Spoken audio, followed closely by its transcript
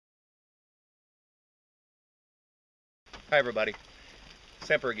Hi everybody,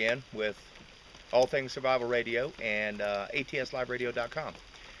 Semper again with All Things Survival Radio and ATSLiveRadio.com.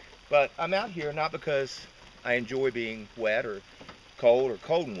 But I'm out here not because I enjoy being wet or cold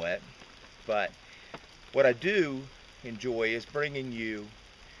and wet, but what I do enjoy is bringing you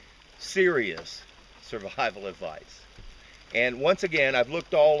serious survival advice. And once again, I've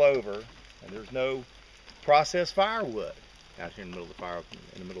looked all over and there's no processed firewood out here in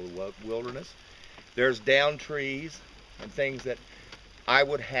the middle of the wilderness. There's down trees and things that I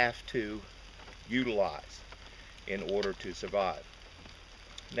would have to utilize in order to survive.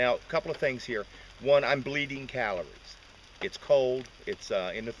 Now, a couple of things here. One, I'm bleeding calories. It's cold, it's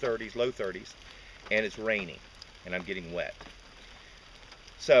in the 30s, low 30s, and it's raining, and I'm getting wet.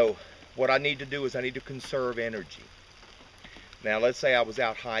 So what I need to do is I need to conserve energy. Now, let's say I was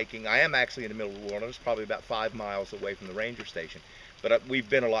out hiking. I am actually in the middle of the wilderness, probably about 5 miles away from the ranger station. But we've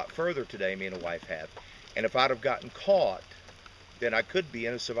been a lot further today, me and the wife have. And if I'd have gotten caught, then I could be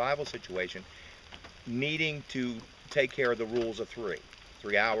in a survival situation needing to take care of the rules of 3.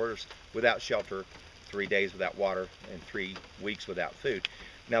 3 hours without shelter, 3 days without water, and 3 weeks without food.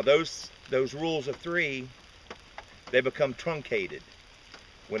 Now those rules of 3, they become truncated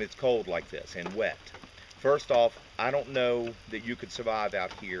when it's cold like this and wet. First off, I don't know that you could survive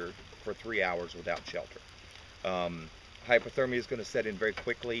out here for 3 hours without shelter. Hypothermia is going to set in very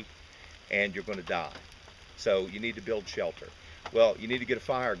quickly and you're going to die. So you need to build shelter. Well, you need to get a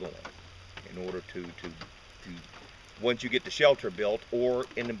fire going in order to once you get the shelter built, or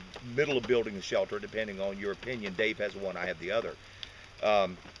in the middle of building the shelter, depending on your opinion. Dave has one, I have the other.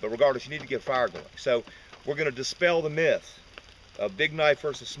 But regardless, you need to get a fire going. So we're going to dispel the myth of big knife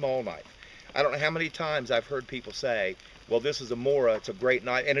versus small knife. I don't know how many times I've heard people say, well, this is a Mora, it's a great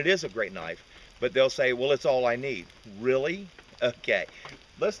knife, and it is a great knife, but they'll say, well, it's all I need. Really? Okay.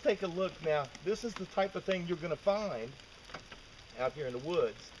 Let's take a look now. This is the type of thing you're going to find out here in the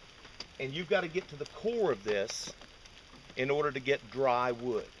woods, and you've got to get to the core of this in order to get dry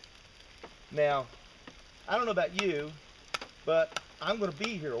wood. Now, I don't know about you, but I'm going to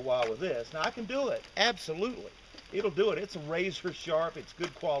be here a while with this. Now, I can do it, absolutely. It'll do it. It's a razor sharp, it's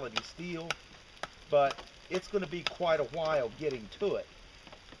good quality steel, but it's going to be quite a while getting to it,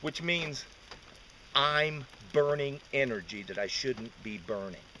 which means I'm burning energy that I shouldn't be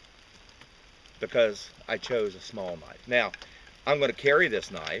burning because I chose a small knife. Now, I'm going to carry this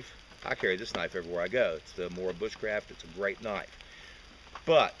knife. I carry this knife everywhere I go. It's the Mora Bushcraft. It's a great knife.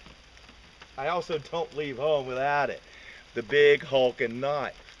 But I also don't leave home without it. The big hulking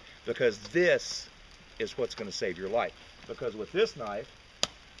knife, because this is what's going to save your life. Because with this knife,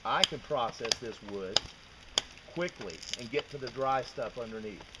 I can process this wood quickly and get to the dry stuff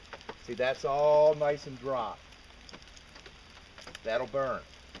underneath. See, that's all nice and dry. That'll burn.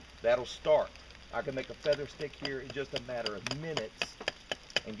 That'll start. I can make a feather stick here in just a matter of minutes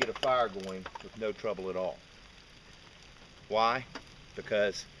and get a fire going with no trouble at all. Why?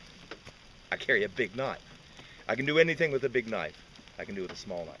 Because I carry a big knife. I can do anything with a big knife. I can do it with a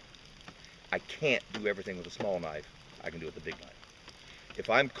small knife. I can't do everything with a small knife. I can do it with a big knife.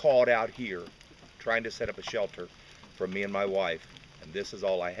 If I'm caught out here trying to set up a shelter for me and my wife, and this is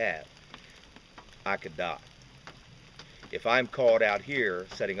all I have, I could die. If I'm caught out here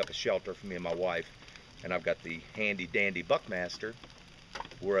setting up a shelter for me and my wife, and I've got the handy dandy Buckmaster,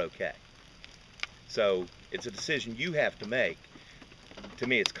 we're okay. So it's a decision you have to make. To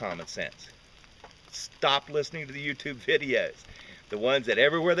me, it's common sense. Stop listening to the YouTube videos. The ones that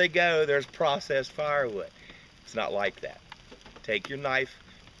everywhere they go, there's processed firewood. It's not like that. Take your knife,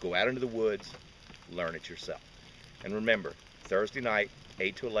 go out into the woods, learn it yourself. And remember, Thursday night,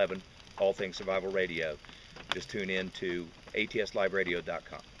 8 to 11, All Things Survival Radio. Just tune in to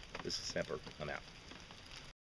ATSLiveRadio.com. This is Semper. I'm out.